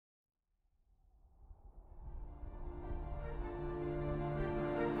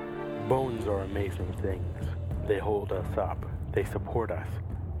Bones are amazing things. They hold us up, they support us,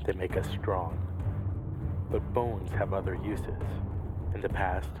 they make us strong. But bones have other uses. In the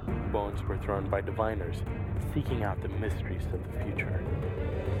past, bones were thrown by diviners, seeking out the mysteries of the future.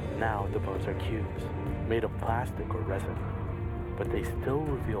 Now the bones are cubes, made of plastic or resin, but they still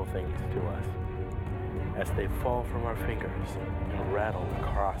reveal things to us. As they fall from our fingers and rattle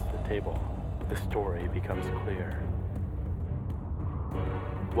across the table, the story becomes clear.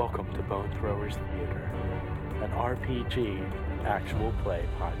 Welcome to Bone Throwers Theater, an RPG actual play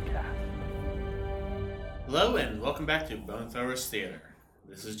podcast. Hello and welcome back to Bone Throwers Theater.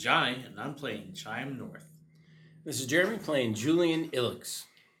 This is Johnny and I'm playing Chime North. This is Jeremy playing Julian Illix.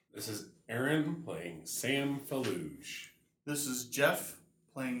 This is Aaron playing Sam Faluge. This is Jeff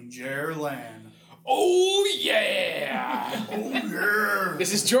playing Jer Lan. Oh yeah! Oh yeah!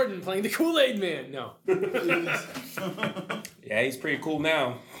 This is Jordan playing the Kool-Aid Man. No. Yeah, he's pretty cool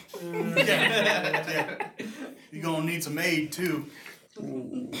now. Yeah. You're gonna need some aid too. That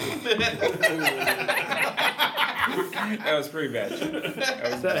was pretty bad.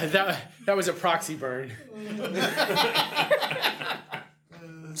 That was a proxy burn.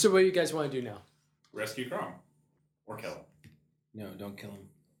 So what do you guys want to do now? Rescue Crom. Or kill him. No, don't kill him.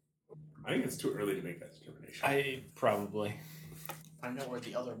 I think it's too early to make that determination. I probably. Find out where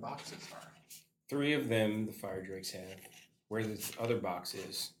the other boxes are. 3 of them the fire drakes have. Where this other box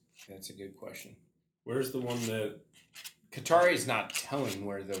is, that's a good question. Where's the one that... Katari is not telling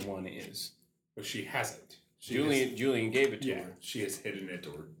where the one is. But she hasn't. Julian gave it to Yeah, her. she has hidden it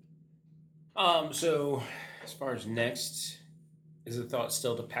or... So, as far as next, is the thought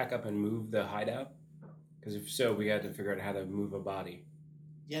still to pack up and move the hideout? Because if so, we got to figure out how to move a body.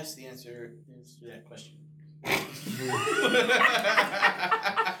 Yes, the answer is to that question.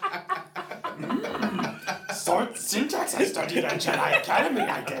 Sort syntax I studied at Jedi Academy,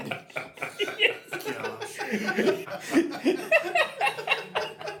 I did.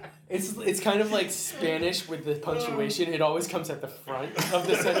 It's kind of like Spanish with the punctuation. It always comes at the front of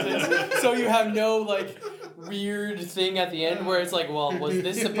the sentence. So you have no like weird thing at the end where it's like, well, was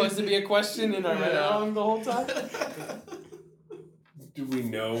this supposed to be a question and I read it wrong the whole time? Do we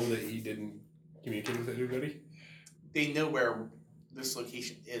know that he didn't communicate with anybody? They know where this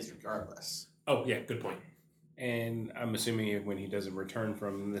location is regardless. Oh, yeah, good point. And I'm assuming when he doesn't return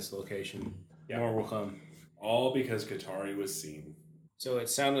from this location, more will come. All because Katari was seen. So it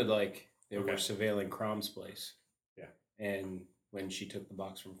sounded like they were Okay. surveilling Crom's place. Yeah. And when she took the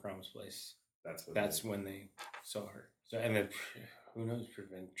box from Crom's place, That's when they saw her. So and then who knows,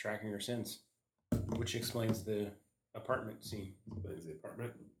 been tracking her since. Which explains the apartment scene. Explains the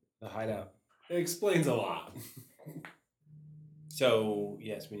apartment. The hideout. It explains a lot. So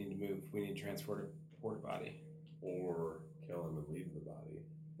yes, we need to move. We need to transport a body. Or kill him and leave the body.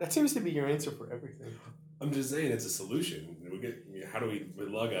 That seems to be your answer for everything. I'm just saying it's a solution. How do we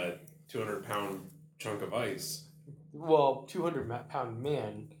lug a 200-pound chunk of ice? Well, 200-pound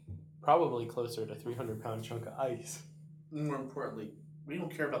man, probably closer to 300-pound chunk of ice. More importantly, we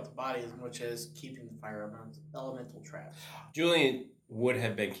don't care about the body as much as keeping the fire elemental trapped. Julian would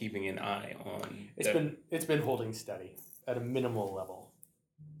have been keeping an eye on. It's been holding steady at a minimal level.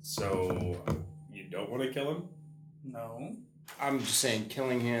 So you don't want to kill him? No. I'm just saying,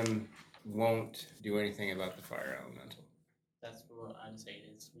 killing him won't do anything about the fire elemental. That's what I'm saying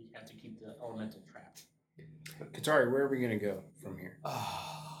is we have to keep the elemental trapped. Katari, where are we going to go from here?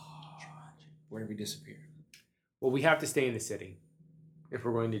 Where do we disappear? Well, we have to stay in the city if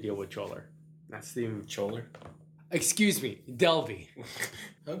we're going to deal with Choler. That's the Choler? Excuse me, Delvey.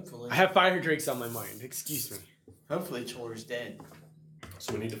 Hopefully. I have fire drakes on my mind. Excuse me. Hopefully Choler's dead.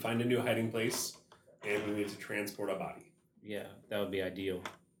 So we need to find a new hiding place, and we need to transport a body. Yeah, that would be ideal.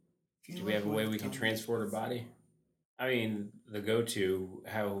 Do we have a way we can transport a body? I mean, the go-to,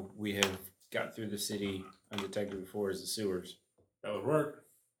 how we have got through the city undetected before is the sewers. That would work.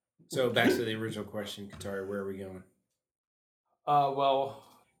 So back to the original question, Katari, where are we going? Well,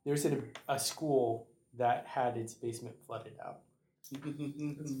 there's a school that had its basement flooded out.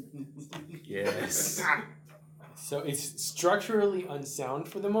 Yes. So it's structurally unsound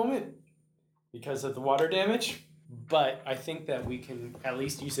for the moment because of the water damage, but I think that we can at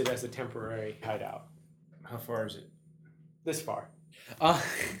least use it as a temporary hideout. How far is it? This far.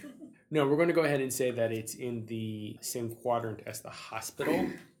 No, we're going to go ahead and say that it's in the same quadrant as the hospital.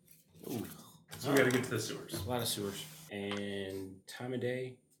 Ooh, So we got to get to the sewers. a lot of sewers. And time of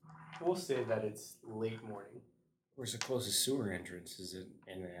day? We'll say that it's late morning. Where's the closest sewer entrance? Is it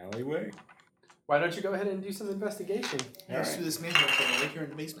in an alleyway? Why don't you go ahead and do some investigation? Let's do this manhole thing right here in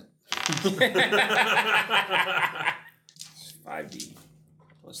the basement. 5D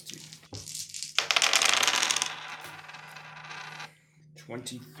 +2.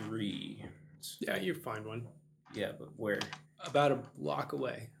 23. Yeah, you find one. Yeah, but where? About a block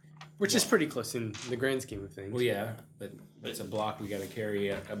away. Which is pretty close in the grand scheme of things. Well, yeah, but it's a block. We got to carry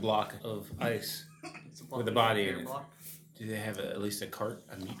a block of ice It's with a body in block. it. Block. Do they have at least a cart,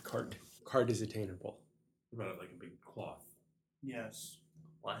 a meat cart? Card is attainable. What about like a big cloth? Yes.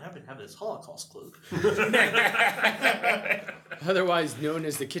 Well, I happen to have this Holocaust cloak. Otherwise known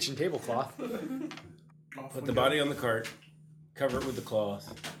as the kitchen tablecloth. Put the body on the cart, cover it with the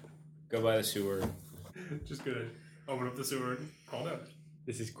cloth, go by the sewer. Just gonna open up the sewer and crawl down.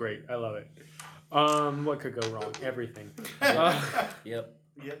 This is great. I love it. What could go wrong? Everything. Yep.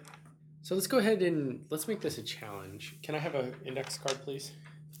 Yep. So let's go ahead and let's make this a challenge. Can I have an index card, please?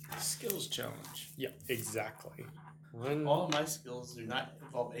 Skills challenge. Yep, exactly. One. All of my skills do not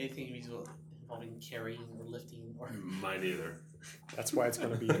involve anything involving carrying or lifting or. Mine either. That's why it's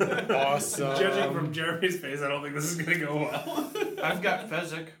going to be awesome. Judging from Jeremy's face, I don't think this is gonna go well. I've got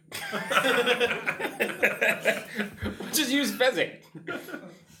Fezzik. Just use Fezzik.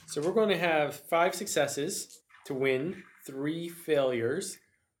 So we're going to have 5 successes to win, 3 failures.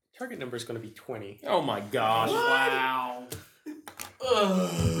 Target number is going to be 20. Oh my gosh! Wow.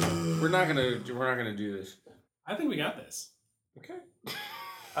 We're not gonna do this. I think we got this. Okay.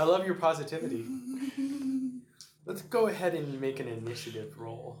 I love your positivity. Let's go ahead and make an initiative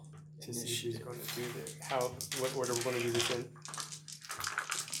roll to see who's going to do this. What order we're going to do this in.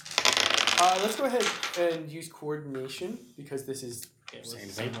 Let's go ahead and use coordination because this is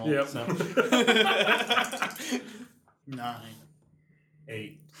Same roll. Yep. So. 9,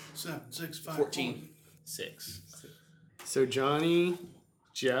 8. 7, 6, 5, 14. 6. so Johnny,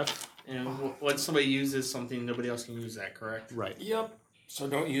 Jeff, And when somebody uses something, nobody else can use that, correct? right? Yep. So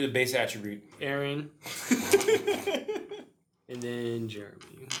don't use a base attribute. Aaron, and then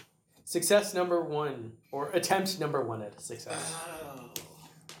Jeremy. Success number 1, or attempt number 1 at a success.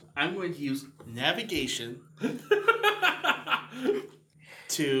 I'm going to use navigation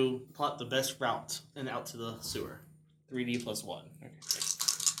to plot the best route and out to the sewer. 3D plus 1.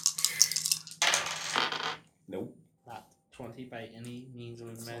 Nope. Not 20 by any means of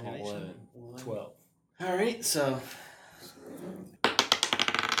It's imagination. 12. Alright, so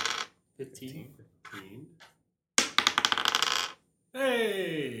 15. 15.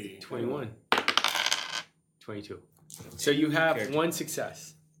 Hey! 21. 22. So you have Character. 1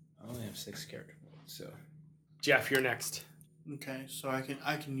 success. I only have 6 character points, so. Jeff, you're next. Okay, so I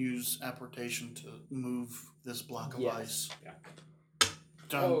can use apportation to move this block of Yes. ice. Yeah.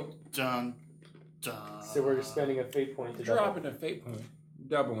 Dun Oh. dun dun. So we're spending a fate point to Dropping a fate point.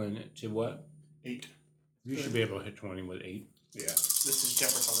 Doubling it to what? 8. You should be able to hit 20 with 8. Yeah. This is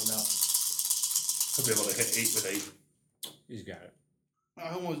Jeff we're talking about. I'll be able to hit 8 with 8. He's got it. I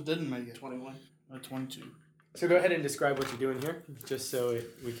almost didn't make it. 21. 22. So go ahead and describe what you're doing here, just so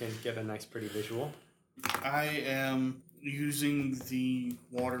we can get a nice, pretty visual. I am using the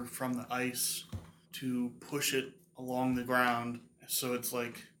water from the ice to push it along the ground, so it's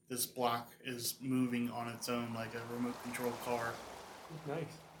like this block is moving on its own like a remote control car. Nice.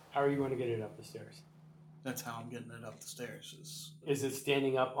 How are you going to get it up the stairs? That's how I'm getting it up the stairs. Is it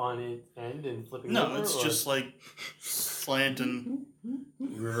standing up on its end and flipping No, over? it's or? just like slanting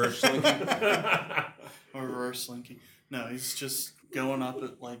Reverse slinking. or reverse slinky. No, he's just going up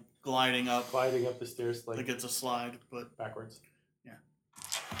it, like gliding up gliding up the stairs like like it's a slide, but backwards.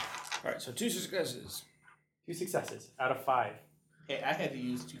 Alright, so 2 successes. 2 successes out of 5. Hey, I had to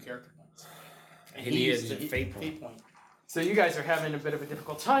use 2 character points. And he used has a the fate point. So you guys are having a bit of a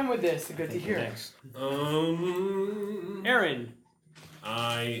difficult time with this. Good to hear. Next. Aaron.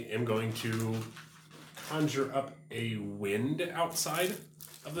 I am going to conjure up a wind outside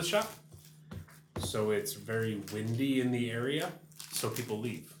of the shop. So it's very windy in the area, so people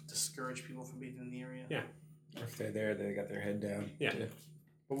leave. Discourage people from being in the area. Yeah. If they're there, they got their head down. Yeah.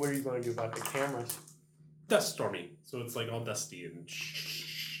 But what are you going to do about the cameras Dust stormy, so it's like all dusty and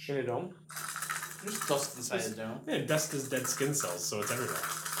in a dome? There's dust inside the dome. yeah, dust is dead skin cells, so it's everywhere.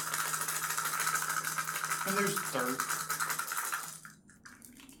 and there's dirt.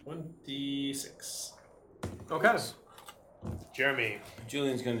 26. Okay. Jeremy.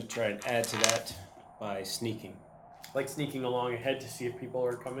 Julian's going to try and add to that by sneaking. Like sneaking along ahead to see if people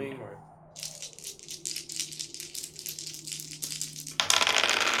are coming, or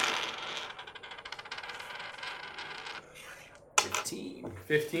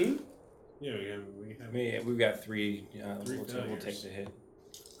 15? Yeah, We've got 3. Three We'll failures. take the hit.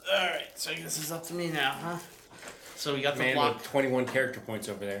 Alright, so I guess it's up to me now, huh? So we got the Man block. with 21 character points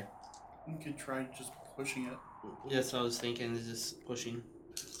over there. You could try just pushing it. That's what I was thinking, is just pushing.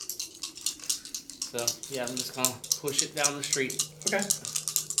 So yeah, I'm just gonna push it down the street. Okay.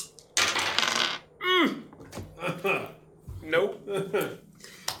 Nope.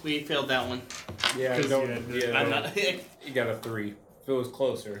 We failed that one. Yeah, Because don't. you had- Yeah, I'm not. you got a 3. If it was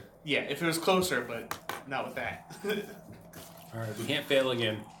closer. Yeah, if it was closer, but not with that. All right, we can't fail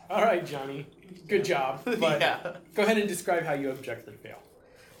again. All right, Johnny. Good job. But Yeah. go ahead and describe how you objectively fail.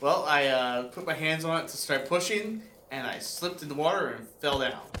 Well, I put my hands on it to start pushing, and I slipped in the water and fell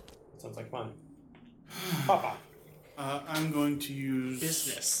down. Sounds like fun. Papa. I'm going to use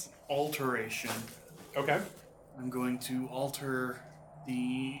Business. alteration. Okay. I'm going to alter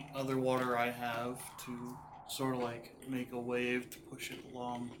the other water I have to sort of like make a wave to push it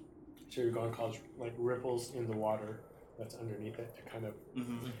along. So you're going to cause like ripples in the water that's underneath it to kind of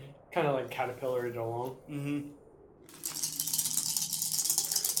Mm-hmm. like caterpillar it along. Mm-hmm.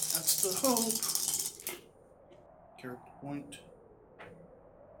 That's the hope. Character point.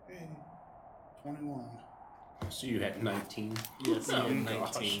 Okay. 21. So you had 19. Yes, Oh,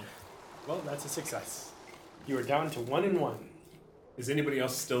 19. Well, that's a success. You are down to 1 and 1. Is anybody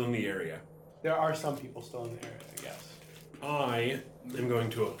else still in the area? There are some people still in the area, I guess. I am going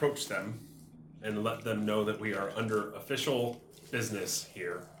to approach them and let them know that we are under official business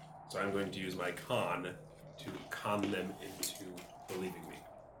here. So I'm going to use my con to con them into believing me.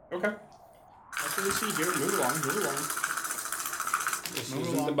 Okay. That's what we see here. Move along, move along. This Move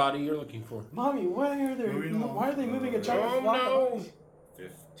isn't along. the body you're looking for. Mommy, Moving why are they moving a giant Oh, block no. of ice?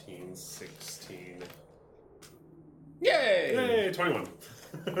 15, 16. Yay! Yay, 21.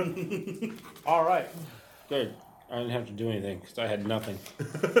 All right. Good. I didn't have to do anything because I had nothing.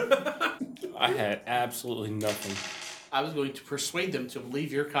 I had absolutely nothing. I was going to persuade them to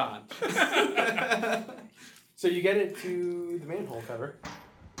believe your con. So you get it to the manhole cover,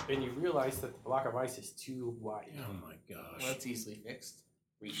 and you realize that the block of ice is too wide. Oh my gosh. Well, that's easily fixed.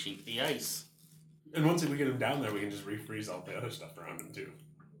 Reshape the ice. And once we get him down there, we can just refreeze all the other stuff around him, too.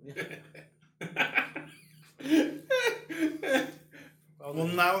 Well,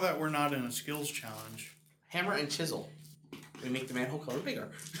 now that we're not in a skills challenge, Hammer and chisel. We make the manhole cover bigger.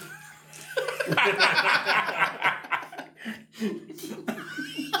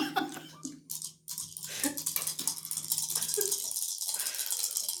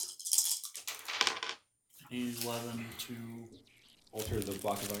 he's 11 to. Alter the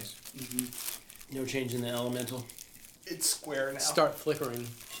block of ice. Mm-hmm. No change in the elemental. It's square now. Start flickering,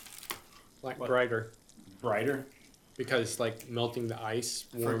 like What? brighter, Brighter. because like melting the ice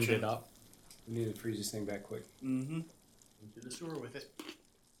warmed Friction. it up. We need to freeze this thing back quick. Mm-hmm. Into the sewer with it.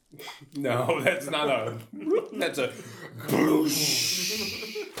 No, that's not a. That's a.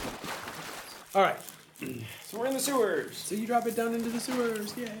 All right. So we're in the sewers. So you drop it down into the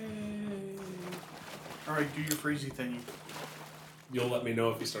sewers. Yay! All right, do your freezy thingy. You'll let me know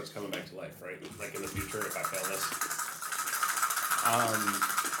if he starts coming back to life, right? Like in the future, if I fail this.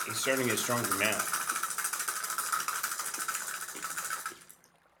 He's starting to get stronger now.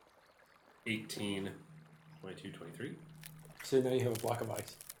 18, 22, 23. So now you have a block of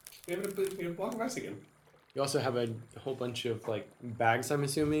ice. We have a block of ice again. You also have a whole bunch of like bags, I'm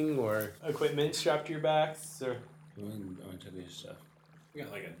assuming, or equipment strapped to your backs, or I took his stuff. We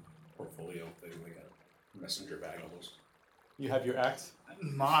got like a portfolio thing, like a messenger bag almost. you have your axe.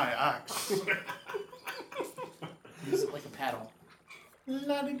 My axe. Use it like a paddle.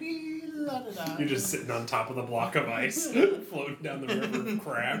 La-di-dee, la-da-da. You're just sitting on top of the block of ice, floating down the river of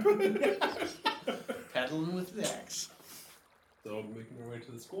crab. Paddling with the axe. So making our way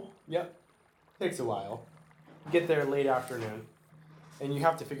to the school. Yep. Takes a while. You get there late afternoon, and you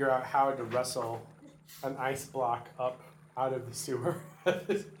have to figure out how to wrestle an ice block up out of the sewer.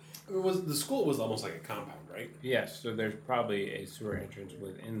 The school was almost like a compound, right? Yes, so there's probably a sewer entrance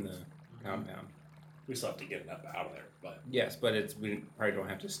within the compound. We still have to get it up out of there, but Yes, but we probably don't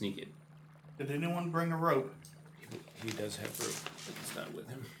have to sneak it. Did anyone bring a rope? He does have rope, but it's not with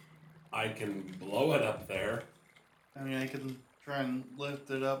him. I can blow it up there. I mean, I can try and lift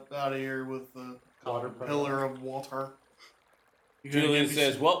it up out of here with the Water pressure. pillar of water. You gonna Julian get me-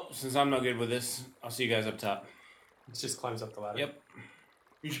 says, "Well, since I'm no good with this, I'll see you guys up top." It just climbs up the ladder. Yep.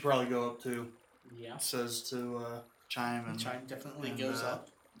 You should probably go up too. Yeah. It says to Chime and Chime definitely and, goes up.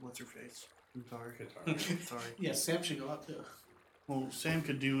 What's her face? I'm sorry. Guitar. Sorry. Yeah, Sam should go up too. Well, Sam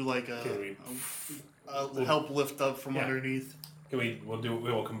could do like Can we- help lift up from Yeah. underneath. We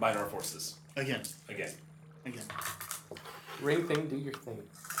will combine our forces Again. again. Ring thing, do your thing.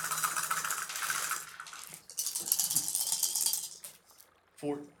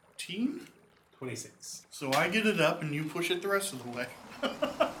 14? 26. So I get it up and you push it the rest of the way.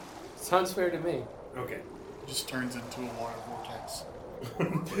 Sounds fair to me. Okay. It just turns into a water vortex.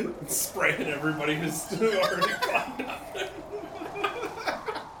 Spraying everybody who's already climbed up there.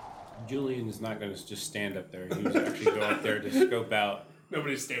 Julian is not going to just stand up there. He's actually go up there to scope out.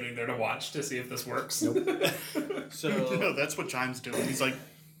 Nobody's standing there to watch to see if this works. Nope. So, No, that's what Chime's doing. He's like,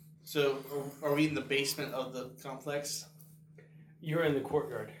 so are we in the basement of the complex? You're in the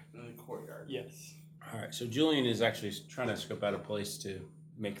courtyard. In the courtyard. Yes. All right, so Julian is actually trying to scope out a place to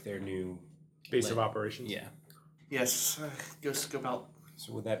make their new Base of operations. Yeah. Yes. Go scope out.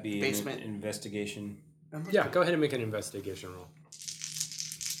 So would that be Basement. an investigation? Yeah, go ahead and make an investigation roll.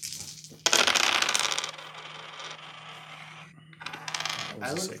 I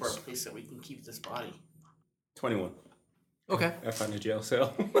That was look a for a 6. place that we can keep this body. 21. Okay. I find a jail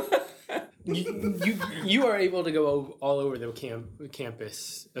cell. You are able to go all over the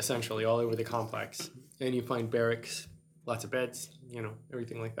campus, essentially all over the complex, and you find barracks, lots of beds,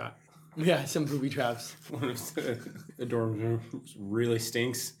 everything like that. Yeah, some booby traps. One of the dorm rooms really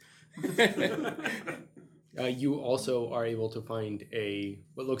stinks. You also are able to find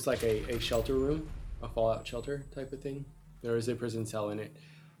what looks like a shelter room, a fallout shelter type of thing. There is a prison cell in it.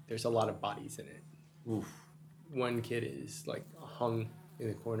 There's a lot of bodies in it. Oof. One kid is like hung in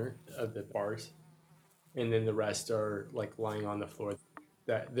the corner of the bars, and then the rest are like lying on the floor.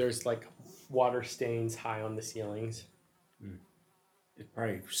 There's like water stains high on the ceilings. It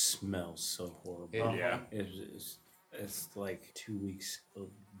probably smells so horrible. Yeah. It's like 2 weeks of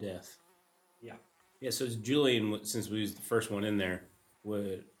death. Yeah. Yeah, so Julian, since we was the first one in there,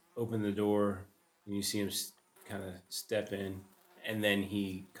 would open the door, and you see him kind of step in, and then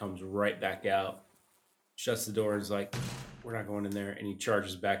he comes right back out, shuts the door, and is like, we're not going in there, and he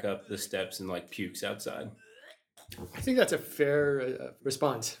charges back up the steps and like pukes outside. I think that's a fair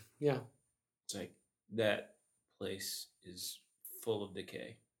response. Yeah. It's like, that place is full of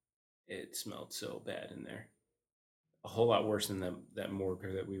decay. It smelled so bad in there. A whole lot worse than that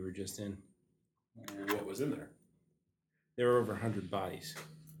morgue that we were just in. What was in there? There were over 100 bodies.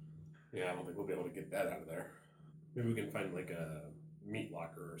 Yeah, I don't think we'll be able to get that out of there. Maybe we can find like a meat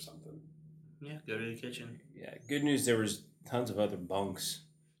locker or something. Yeah, go to the kitchen. Yeah, good news, there was tons of other bunks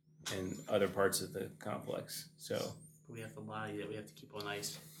in other parts of the complex. So We have a body that we have to keep on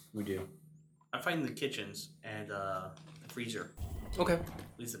ice. we do. I find the kitchens and the freezer. Okay.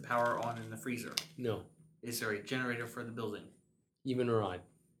 Is the power on in the freezer? No. Is there a generator for the building? Even or odd?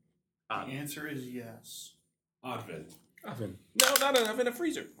 the answer is yes. Oddvin. Oven. No, not an oven, a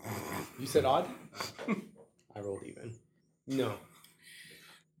freezer. You said odd? I rolled even. No.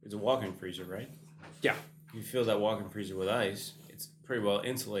 It's a walk-in freezer, right? Yeah. You fill that walk-in freezer with ice. It's pretty well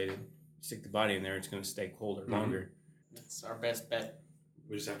insulated. You stick the body in there, it's going to stay colder longer. That's our best bet.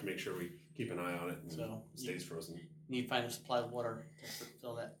 We just have to make sure we keep an eye on it and So, it stays frozen. Need to find a supply of water to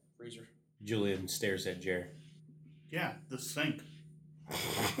fill that freezer. Julian stares at Jer. Yeah, the sink.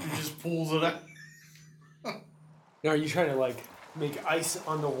 He just pulls it out. Now, are you trying to like make ice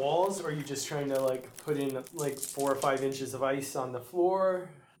on the walls, or are you just trying to like put in like 4 or 5 inches of ice on the floor?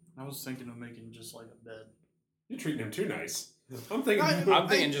 I was thinking of making just like a bed. You're treating him too nice. I'm thinking. I'm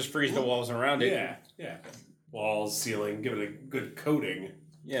thinking just freeze the walls around it. Yeah. Walls, ceiling, give it a good coating.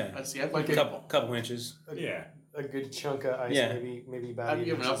 Yeah. I see. I'd Like like Couple inches. Yeah. A good chunk of ice, Yeah. maybe about. I've 8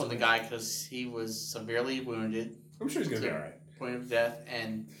 given inches up on the of guy because he was severely wounded, I'm sure he's gonna be all right. point of death,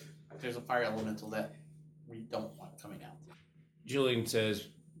 and there's a fire elemental that we don't want coming out. Julian says,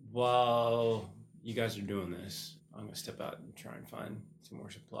 while you guys are doing this, I'm going to step out and try and find some more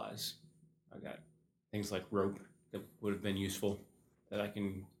supplies. I got things like rope that would have been useful that I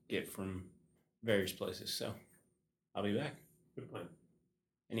can get from various places. So I'll be back. Good plan.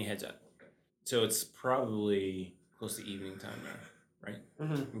 And he heads out. So it's probably close to evening time now, right?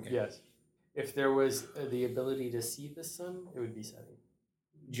 Mm-hmm. Okay. Yes. If there was the ability to see the sun, it would be setting.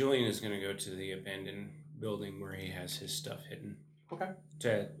 Julian is going to go to the abandoned building where he has his stuff hidden. Okay.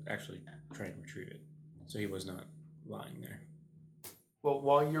 To actually try and retrieve it. So he was not lying there. Well,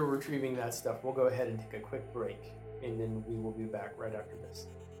 while you're retrieving that stuff, we'll go ahead and take a quick break, and then we will be back right after this.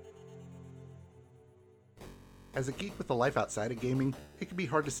 As a geek with a life outside of gaming, it can be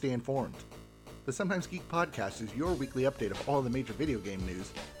hard to stay informed. The Sometimes Geek podcast is your weekly update of all the major video game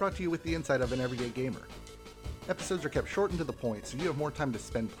news, brought to you with the insight of an everyday gamer. Episodes are kept short and to the point, so you have more time to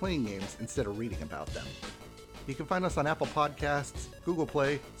spend playing games instead of reading about them. You can find us on Apple Podcasts, Google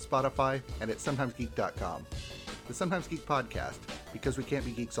Play, Spotify, and at sometimesgeek.com. The Sometimes Geek podcast, because we can't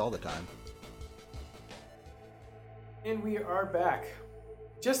be geeks all the time. And we are back.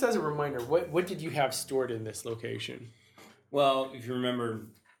 Just as a reminder, what did you have stored in this location? Well, if you remember,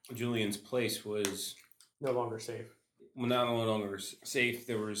 Julian's place was No longer safe. not no longer safe.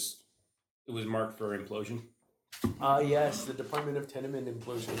 It was marked for implosion. Yes, the Department of Tenement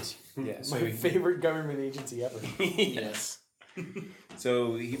Implosions. Yeah, so My he- favorite government agency ever. Yes.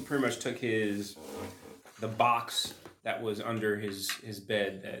 So he pretty much took the box that was under his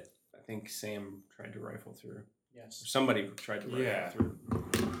bed that I think Sam tried to rifle through. Or Yes. somebody tried to rifle Yeah. through.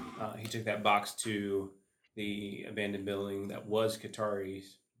 He took that box to the abandoned building that was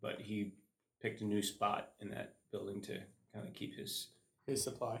Qatari's, but he picked a new spot in that building to kind of keep his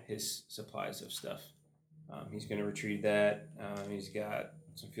Supply. supplies of stuff. He's going to retrieve that. He's got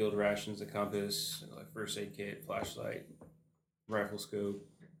some field rations, a compass, like first aid kit, flashlight, rifle scope,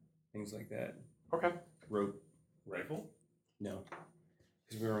 things like that. Okay. Rope. Rifle? No,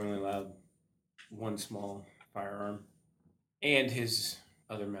 because we were only allowed one small firearm, and his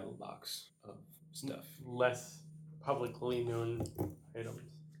other metal box of stuff. Less publicly known items.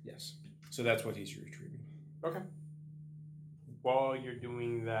 Yes. So that's what he's retrieving. Okay. While you're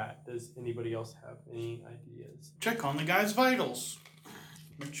doing that, does anybody else have any ideas? Check on the guy's vitals.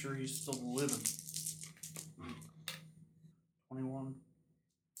 Make sure he's still living. 21.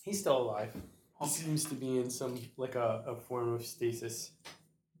 He's still alive. He seems to be in some, like a form of stasis.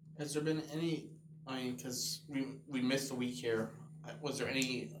 Has there been any? I mean, because we missed a week here. Was there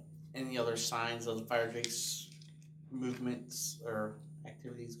any other signs of the Fire Drake's movements or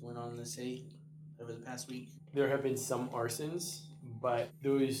activities going on in the city over the past week? There have been some arsons, but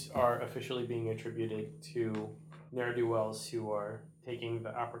those are officially being attributed to ne'er-do-wells who are taking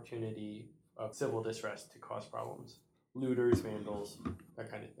the opportunity of civil distress to cause problems. Looters, vandals, that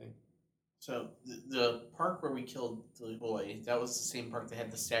kind of thing. So the park where we killed the boy, that was the same park that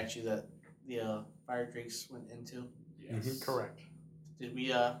had the statue that the Fire Drakes went into. Yes. Correct. Did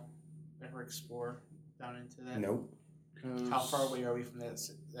we ever explore down into that? Nope. How far away are we from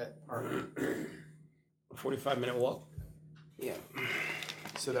that park? 45-minute walk. Yeah.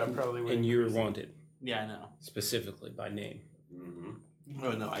 So that probably would. And you're wanted Yeah, I know. specifically by name. Mm-hmm.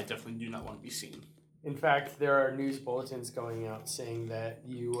 Oh no, I definitely do not want to be seen. In fact, there are news bulletins going out saying that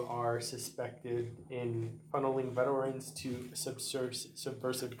you are suspected in funneling veterans to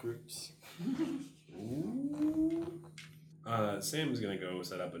subversive groups. Sam's gonna go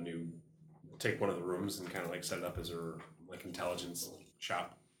set up take one of the rooms and kind of like set it up as her like intelligence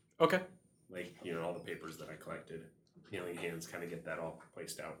shop. Okay. Like, all the papers that I collected. Healing Hands kind of get that all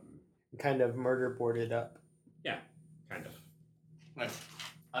placed out. And, Kind of murder boarded up. yeah, kind of. Right.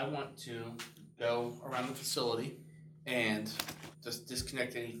 I want to go around the facility and just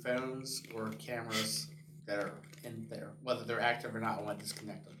disconnect any phones or cameras that are in there. Whether they're active or not, I want to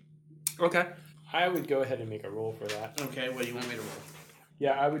disconnect them. Okay. I would go ahead and make a roll for that. Okay, what do you want me to roll?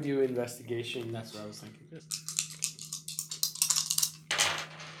 Yeah, I would do investigation. That's what I was thinking.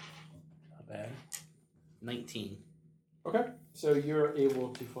 Not bad. 19. Okay. So you're able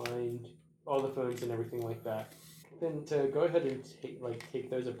to find all the phones and everything like that. Then to go ahead and take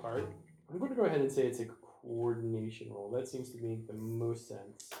those apart, I'm going to go ahead and say it's a coordination roll. That seems to make the most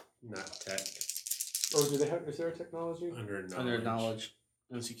sense. Not tech. Or do they have? Is there a technology? Under knowledge. Under knowledge.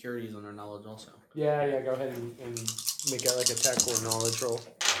 And security is under knowledge also. Yeah. Go ahead and make it like a tech or knowledge roll.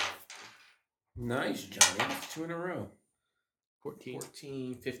 Nice, Johnny. 2 in a row. 14.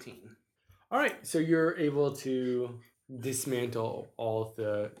 14, 15. All right. So you're able to dismantle all of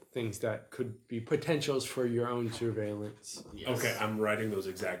the things that could be potentials for your own surveillance Yes. Okay, I'm writing those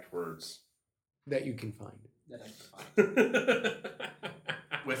exact words. that you can find. That I can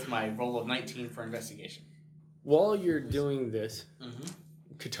find. With my roll of 19 for investigation. While you're doing this, Mm-hmm.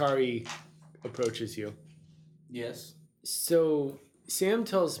 Qatari approaches you. Yes. So Sam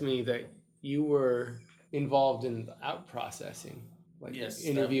tells me that you were involved in the out processing, like Yes.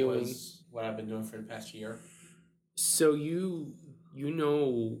 interviewing. That was what I've been doing for the past year. So you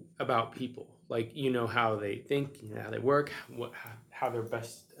know about people, like you know how they think, how they work, how they're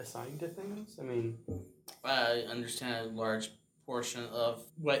best assigned to things. I mean, I understand a large portion of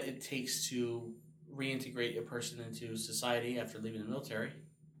what it takes to reintegrate a person into society after leaving the military.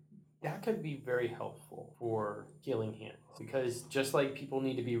 that could be very helpful for Healing Hands because just like people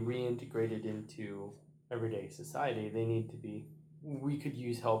need to be reintegrated into everyday society, they need to be. We could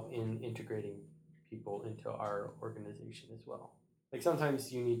use help in integrating people into our organization as well. Like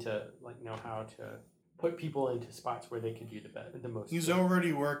sometimes you need to know how to put people into spots where they could do the most. He's good.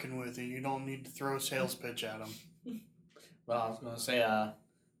 already working with you. You don't need to throw a sales pitch at him. Well, I was going to say,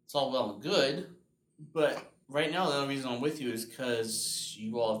 it's all well and good, but right now the only reason I'm with you is because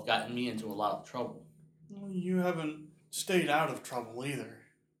you all have gotten me into a lot of trouble. Well, you haven't stayed out of trouble either.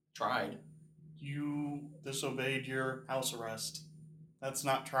 Tried. You disobeyed your house arrest. That's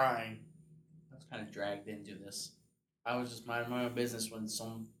not trying. I was kind of dragged into this. I was just minding my own business when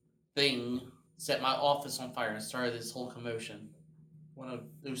set my office on fire and started this whole commotion. One of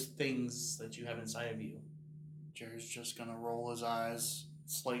those things that you have inside of you. Jerry's just gonna roll his eyes,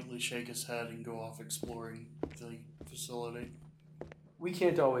 slightly shake his head, and go off exploring the facility. We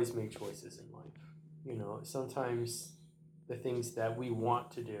can't always make choices in life. You know, sometimes the things that we want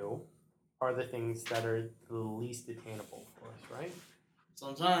to do are the things that are the least attainable for us, right?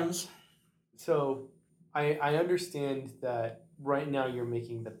 Sometimes. So I understand that right now you're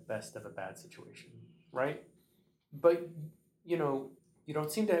making the best of a bad situation, right? But, you know, you don't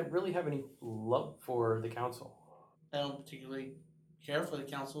seem to really have any love for the council. I don't particularly care for the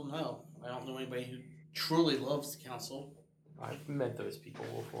council, no. I don't know anybody who truly loves the council. I've met those people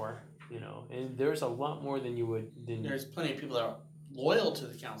before, you know, and there's a lot more than you would. There's plenty of people that are loyal to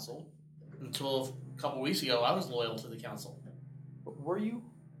the council. Until a couple weeks ago, I was loyal to the council. Were you?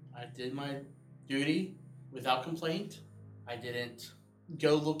 I did my duty without complaint. I didn't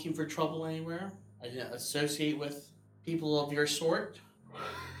go looking for trouble anywhere. I didn't associate with people of your sort.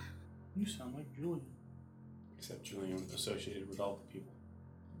 You sound like Julian. Except Julian associated with all the people.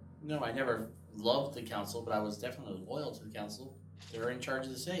 No, I never loved the council, but I was definitely loyal to the council. They're in charge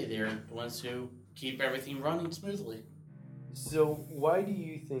of the city. They're the ones who keep everything running smoothly. So why do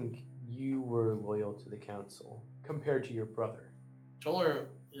you think you were loyal to the council compared to your brother? Joler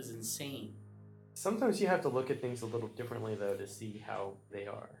is insane. Sometimes you have to look at things a little differently, though, to see how they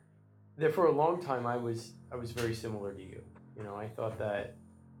are. There, for a long time, I was very similar to you. You know, I thought that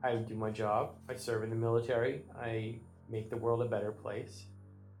I would do my job. I serve in the military. I make the world a better place.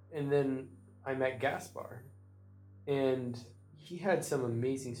 And then I met Gaspar, and he had some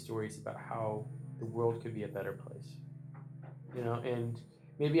amazing stories about how the world could be a better place. You know, and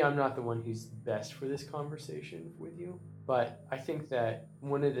maybe I'm not the one who's best for this conversation with you, but I think that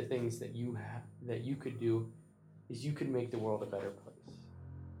one of the things that you could do is you could make the world a better place.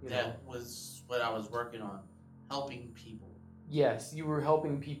 You know? That was what I was working on, helping people. Yes, you were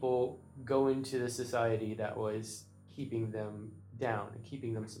helping people go into the society that was keeping them down and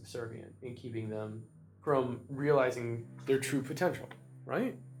keeping them subservient and keeping them from realizing their true potential,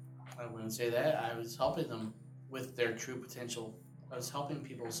 right? I wouldn't say that. I was helping them with their true potential. I was helping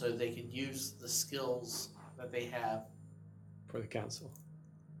people so they could use the skills that they have. For the council.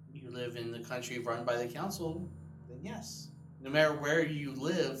 You live in the country run by the council, then yes. No matter where you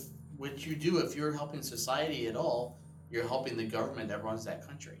live, what you do, if you're helping society at all, you're helping the government that runs that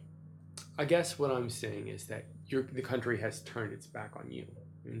country. I guess what I'm saying is that the country has turned its back on you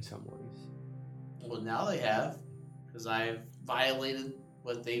in some ways. Well, now they have, because I've violated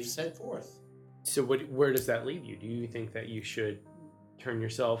what they've set forth. So where does that leave you? Do you think that you should turn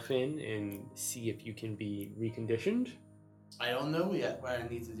yourself in and see if you can be reconditioned? I don't know yet what I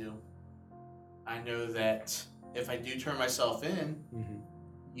need to do. I know that if I do turn myself in,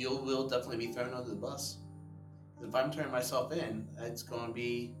 you will definitely be thrown under the bus. If I'm turning myself in, it's going to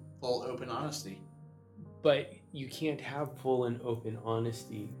be full open honesty. But you can't have full and open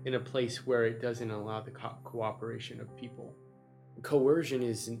honesty in a place where it doesn't allow the cooperation of people. Coercion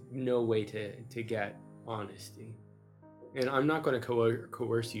is no way to get honesty. And I'm not going to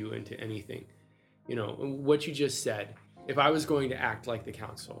coerce you into anything. You know, what you just said, if I was going to act like the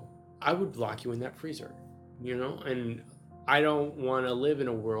council, I would lock you in that freezer, you know? And I don't want to live in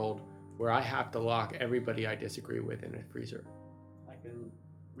a world where I have to lock everybody I disagree with in a freezer. I can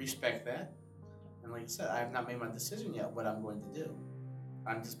respect that. And like I said, I have not made my decision yet what I'm going to do.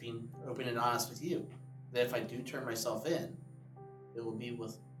 I'm just being open and honest with you. That if I do turn myself in, it will be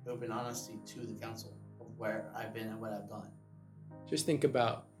with open honesty to the council of where I've been and what I've done. Just think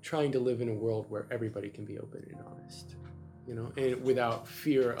about trying to live in a world where everybody can be open and honest, you know, and without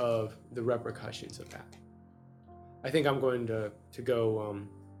fear of the repercussions of that. I think I'm going to go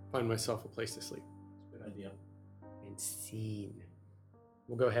find myself a place to sleep. Good idea. And scene.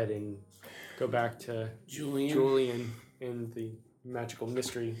 We'll go ahead and go back to Julian. and the magical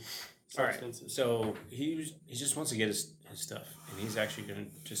mystery All right. substances. So he just wants to get his stuff, and he's actually going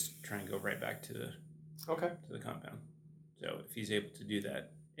to just try and go right back to the compound. So if he's able to do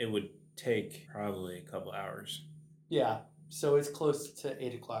that, it would take probably a couple hours. Yeah. So it's close to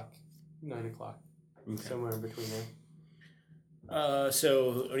 8 o'clock, 9 o'clock, somewhere in between there.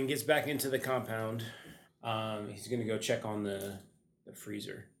 So when he gets back into the compound, he's going to go check on the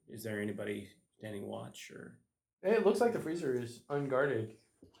freezer. Is there anybody standing watch, or? It looks like the freezer is unguarded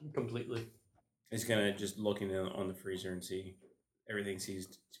completely. He's going to just look on the freezer and see everything seems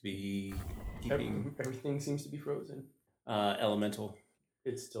to be keeping. Everything seems to be frozen. Elemental.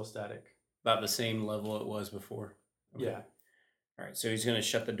 It's still static. About the same level it was before. Okay. Yeah. All right, so he's going to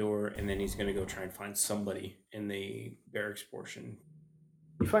shut the door, and then he's going to go try and find somebody in the barracks portion.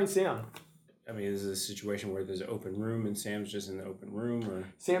 You find Sam. I mean, is this a situation where there's an open room and Sam's just in the open room, or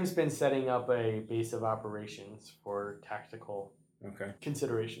Sam's been setting up a base of operations for tactical okay?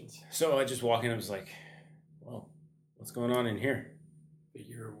 considerations. So I just walk in and was like, "Well, what's going on in here?"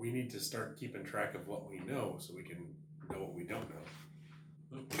 Figure we need to start keeping track of what we know so we can know what we don't know.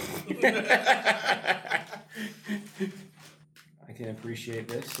 I can appreciate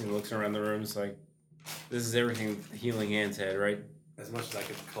this. And he looks around the room. It's like, this is everything the Healing Hands had, right? As much as I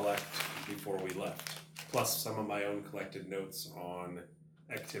could collect before we left, plus some of my own collected notes on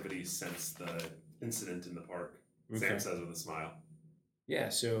activities since the incident in the park. Okay. Sam says with a smile. Yeah.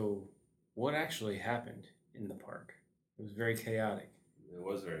 So, what actually happened in the park? It was very chaotic, It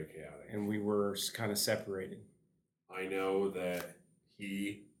was very chaotic. and we were kind of separated. I know that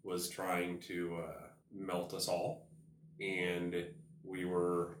he was trying to melt us all, and we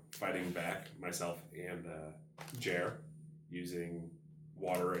were fighting back, myself and Jer, using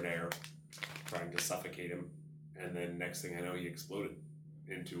water and air, trying to suffocate him. And then next thing I know, he exploded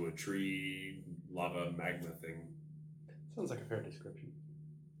into a tree, lava, magma thing, Sounds like a fair description.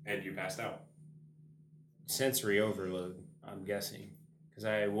 and you passed out. Sensory overload, I'm guessing, because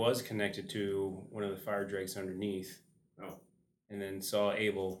I was connected to one of the fire drakes underneath, Oh, and then saw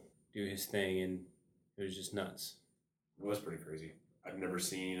Abel do his thing, and it was just nuts. it was pretty crazy. I've never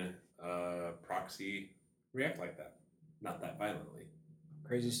seen a proxy react like that. Not that violently.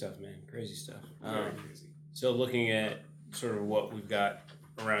 Crazy stuff, man. Crazy stuff. Very crazy. So looking at sort of what we've got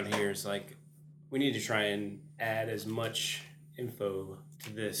around here, it's like we need to try and add as much info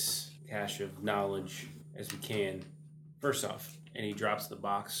to this cache of knowledge as we can. First off, and he drops the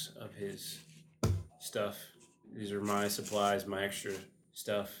box of his stuff. These are my supplies, my extra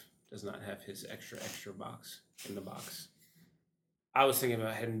stuff. Does not have his extra box in the box. I was thinking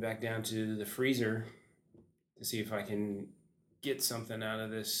about heading back down to the freezer to see if I can get something out of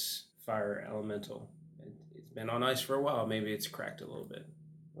this fire elemental. It's been on ice for a while. Maybe it's cracked a little bit.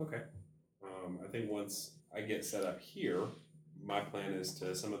 Okay. I think once I get set up here, my plan is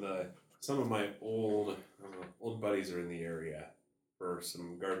to some of my old buddies are in the area for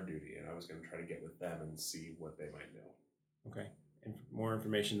some guard duty, and I was going to try to get with them and see what they might know. Okay. And more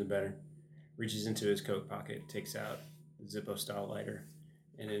information, the better. Reaches into his coat pocket, takes out a Zippo style lighter,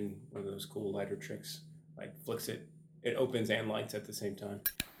 and then one of those cool lighter tricks, like flicks it. It opens and lights at the same time,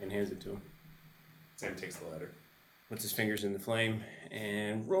 and hands it to him. Sam takes the letter. Puts his fingers in the flame,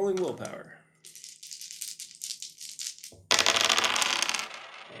 and rolling willpower.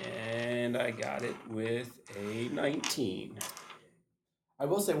 And I got it with a 19. I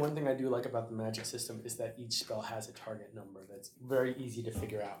will say one thing I do like about the magic system is that each spell has a target number that's very easy to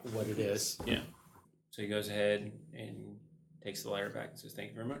figure out what it is. Yeah. So he goes ahead and takes the lighter back and says, "Thank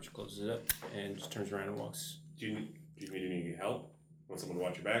you very much," closes it up, and just turns around and walks. Do you need any help? Want someone to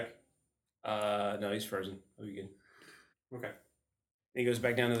watch your back? No, he's frozen. He'll be good. Okay. And he goes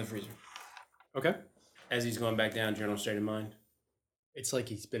back down to the freezer. Okay. As he's going back down, general state of mind. It's like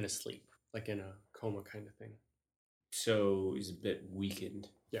he's been asleep, like in a coma kind of thing. So he's a bit weakened.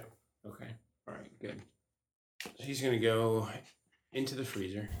 Yeah. Okay. All right, good. So he's going to go into the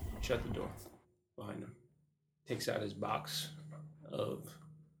freezer, shut the door behind him, takes out his box of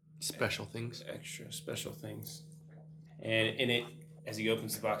Special things. extra special things. And in it, as he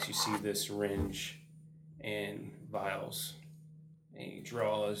opens the box, you see the syringe and vials. And he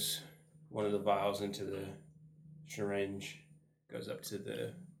draws one of the vials into the syringe, goes up to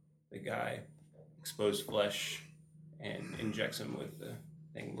the guy, exposed flesh, and injects him with the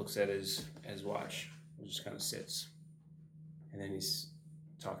thing. Looks at his watch, and just kind of sits. And then he's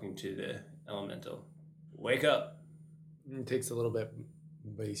talking to the elemental. "Wake up!" It takes a little bit,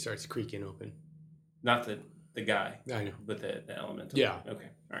 but he starts creaking open. Not the guy, I know. but the elemental. Yeah. Okay.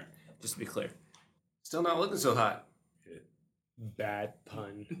 All right. Just to be clear. Still not looking so hot. Bad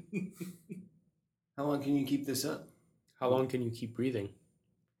pun. How long can you keep this up? How long can you keep breathing?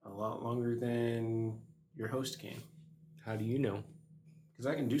 A lot longer than your host can. How do you know? Because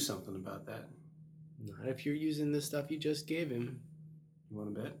I can do something about that. Not if you're using the stuff you just gave him. You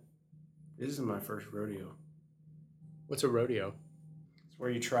want to bet? This isn't my first rodeo. What's a rodeo? It's where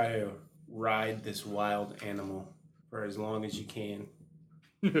you try to ride this wild animal for as long as you can.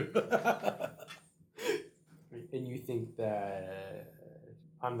 And you think that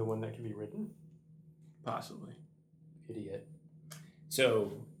I'm the one that can be ridden? Possibly. Idiot.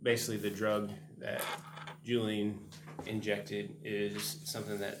 So basically, the drug that Julian injected is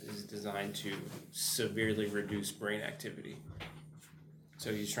something that is designed to severely reduce brain activity.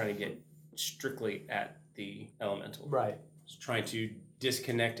 So he's trying to get strictly at the elemental. Right. He's trying to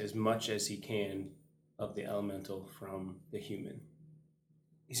disconnect as much as he can of the elemental from the human.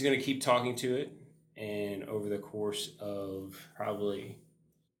 He's going to keep talking to it, and over the course of probably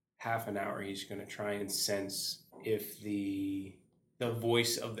half an hour, he's going to try and sense if the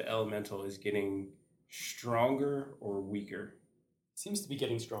voice of the elemental is getting stronger or weaker. Seems to be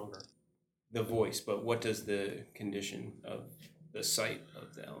getting stronger. The voice, but what does the condition of the sight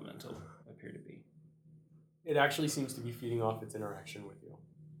of the elemental appear to be? It actually seems to be feeding off its interaction with you.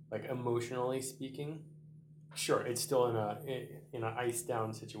 Like emotionally speaking, sure, it's still in a ice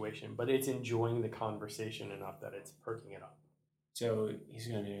down situation, but it's enjoying the conversation enough that it's perking it up. So he's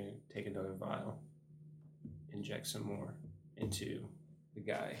going to take another vial, inject some more into the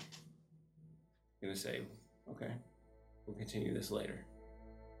guy. Going to say, okay, we'll continue this later.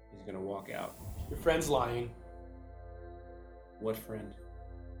 He's going to walk out. Your friend's lying. What friend?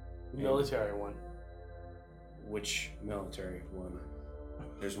 The military one. Which military one?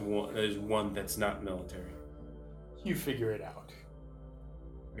 There's one that's not military. You figure it out.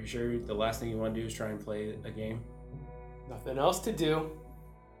 Are you sure the last thing you want to do is try and play a game? Nothing else to do.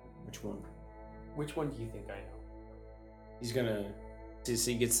 Which one? Which one do you think I know? He's gonna, since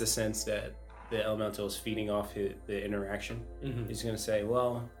he gets the sense that the elemental is feeding off the interaction, he's gonna say,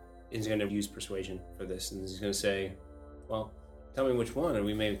 well, he's gonna use persuasion for this, and he's gonna say, well, tell me which one, and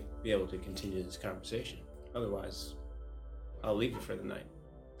we may be able to continue this conversation. Otherwise, I'll leave you for the night.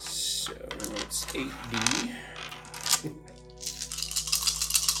 So it's 8D.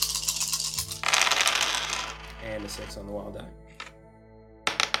 And a 6 on the wild die.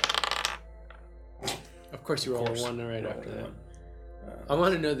 Of course, you roll a 1 right Roll after a that. one. I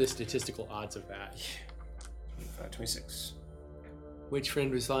want to know the statistical odds of that. 26. Which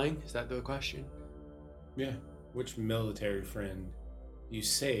friend was lying? Is that the question? Yeah. Which military friend you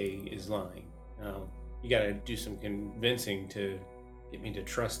say is lying? Now, you gotta do some convincing to get me to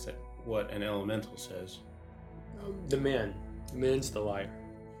trust what an elemental says. The man. The man's the liar.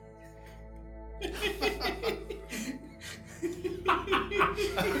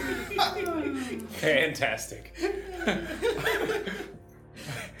 Fantastic.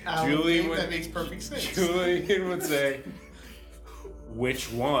 Julian that makes perfect sense. Julian would say,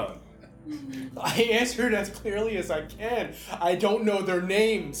 which one? I answered as clearly as I can. I don't know their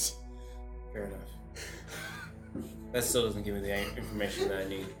names. Fair enough. That still doesn't give me the information that I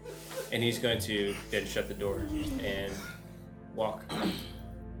need. And he's going to then shut the door and walk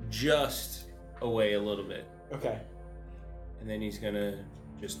just away a little bit. Okay. And then he's going to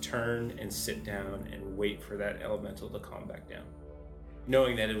just turn and sit down and wait for that elemental to calm back down.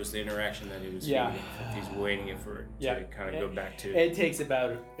 Knowing that it was the interaction that he was feeling. He's waiting for it to kind of go back to. It takes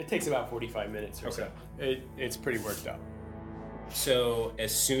about 45 minutes or so. It's pretty worked up. So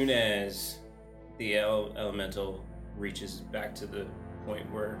as soon as the elemental reaches back to the point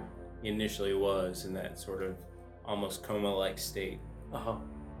where he initially was in that sort of almost coma-like state,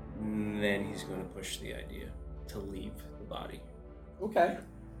 then he's going to push the idea to leave the body. Okay.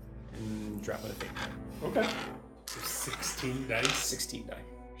 And drop it a fake die. Okay. 16 dice. 16 die.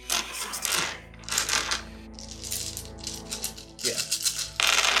 16. Yeah.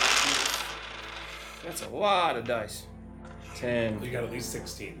 That's a lot of dice. 10. You got at least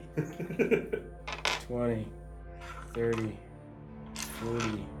 16. 20. 30.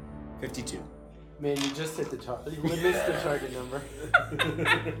 40. 52. Man, you just hit the target. You missed the target number.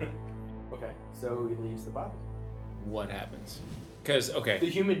 Okay, so he leaves the body. What happens? Because, The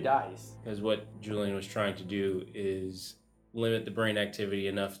human dies. Because what Julian was trying to do is limit the brain activity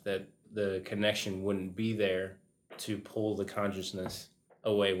enough that the connection wouldn't be there to pull the consciousness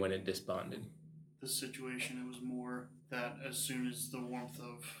away when it disbonded. This situation, it was more that as soon as the warmth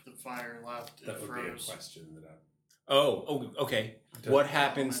of the fire left, That it would be a froze. question that Okay. What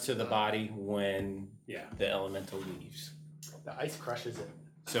happens to the body when Yeah. the elemental leaves? The ice crushes it.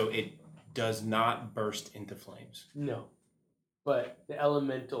 So it does not burst into flames. No. But the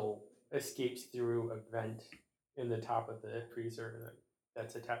elemental escapes through a vent in the top of the freezer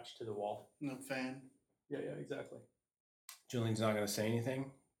that's attached to the wall. No fan. Yeah, exactly. Julian's not going to say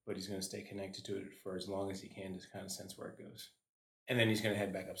anything, but he's going to stay connected to it for as long as he can to kind of sense where it goes. And then he's going to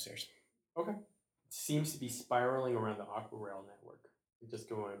head back upstairs. Okay. It seems to be spiraling around the aqua rail network. Just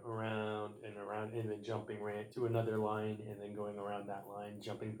going around and then jumping right to another line and then going around that line,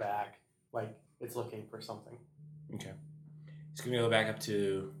 jumping back. Like it's looking for something. Okay. He's going to go back up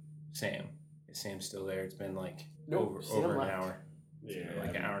to Sam. Is Sam still there? It's been like over an hour. Yeah.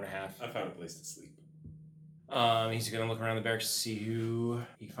 Like an hour and a half. I found a place to sleep. He's going to look around the barracks to see who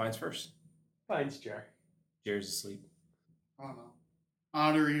he finds first. Finds Jer. Jer's asleep. I don't know.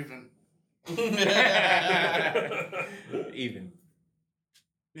 Odd or even. Even.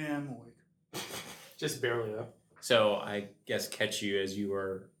 Yeah, I'm awake. Just barely though. So I guess catch you as you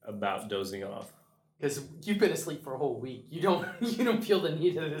were about dozing off. Because you've been asleep for a whole week. You don't feel the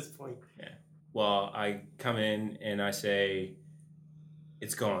need at this point. Yeah. Well, I come in and I say,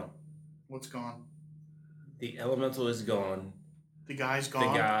 it's gone. What's gone? The elemental is gone. The guy's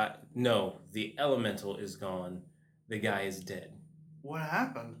gone? The elemental is gone. The guy is dead. What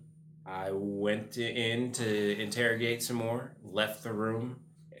happened? I went in to interrogate some more, left the room,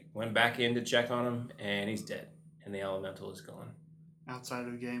 went back in to check on him, and he's dead. And the elemental is gone. Outside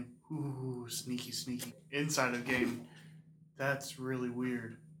of game. Ooh, sneaky, sneaky. Inside of game. That's really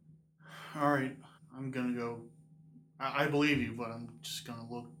weird. Alright, I'm gonna go. I believe you, but I'm just gonna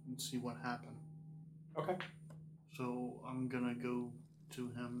look and see what happened. Okay. So I'm gonna go to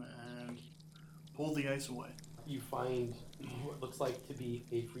him and pull the ice away. You find what looks like to be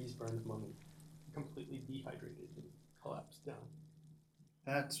a freeze-burned mummy, completely dehydrated and collapsed down.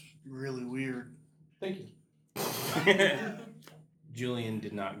 That's really weird. Thank you. Julian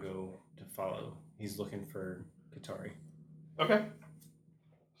did not go to follow. He's looking for Katari. Okay.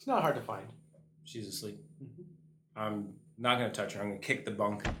 It's not hard to find. She's asleep. Mm-hmm. I'm not going to touch her. I'm going to kick the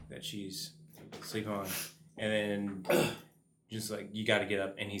bunk that she's sleeping on. And then just like, you got to get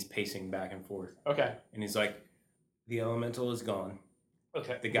up. And he's pacing back and forth. Okay. And he's like, the elemental is gone.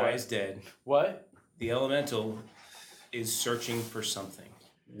 Okay. The guy is dead. What? The elemental is searching for something.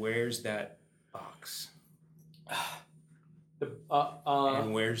 Where's that box?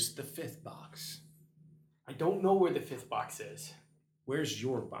 And where's the fifth box? I don't know where the fifth box is. Where's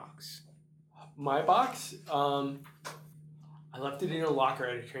your box? My box? I left it in a locker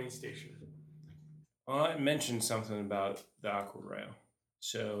at a train station. Well, I mentioned something about the Aqua Rail,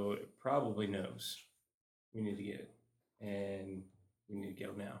 so it probably knows we need to get it, and we need to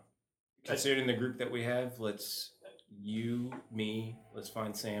go now. Considering the group that we have, let's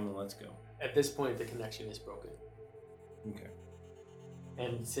find Sam and let's go. At this point, the connection is broken. Okay.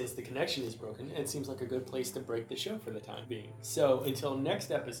 And since the connection is broken, it seems like a good place to break the show for the time being. So until next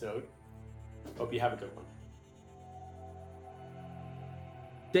episode, hope you have a good one.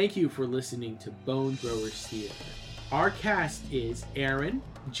 Thank you for listening to Bone Throwers Theater. Our cast is Aaron,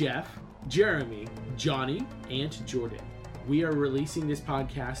 Jeff, Jeremy, Johnny, and Jordan. We are releasing this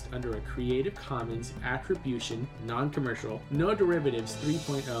podcast under a Creative Commons Attribution, Non-Commercial, No Derivatives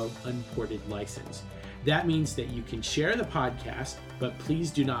 3.0 Unported license. That means that you can share the podcast, but please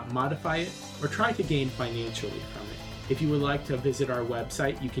do not modify it or try to gain financially from it. If you would like to visit our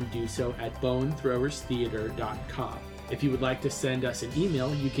website, you can do so at bonethrowerstheater.com. If you would like to send us an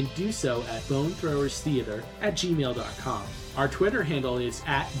email, you can do so at bonethrowerstheater@gmail.com. Our Twitter handle is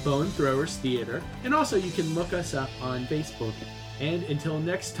 @bonethrowerstheater, and also you can look us up on Facebook. And until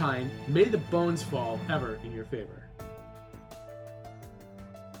next time, may the bones fall ever in your favor.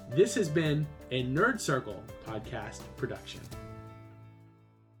 This has been a Nerd Circle podcast production.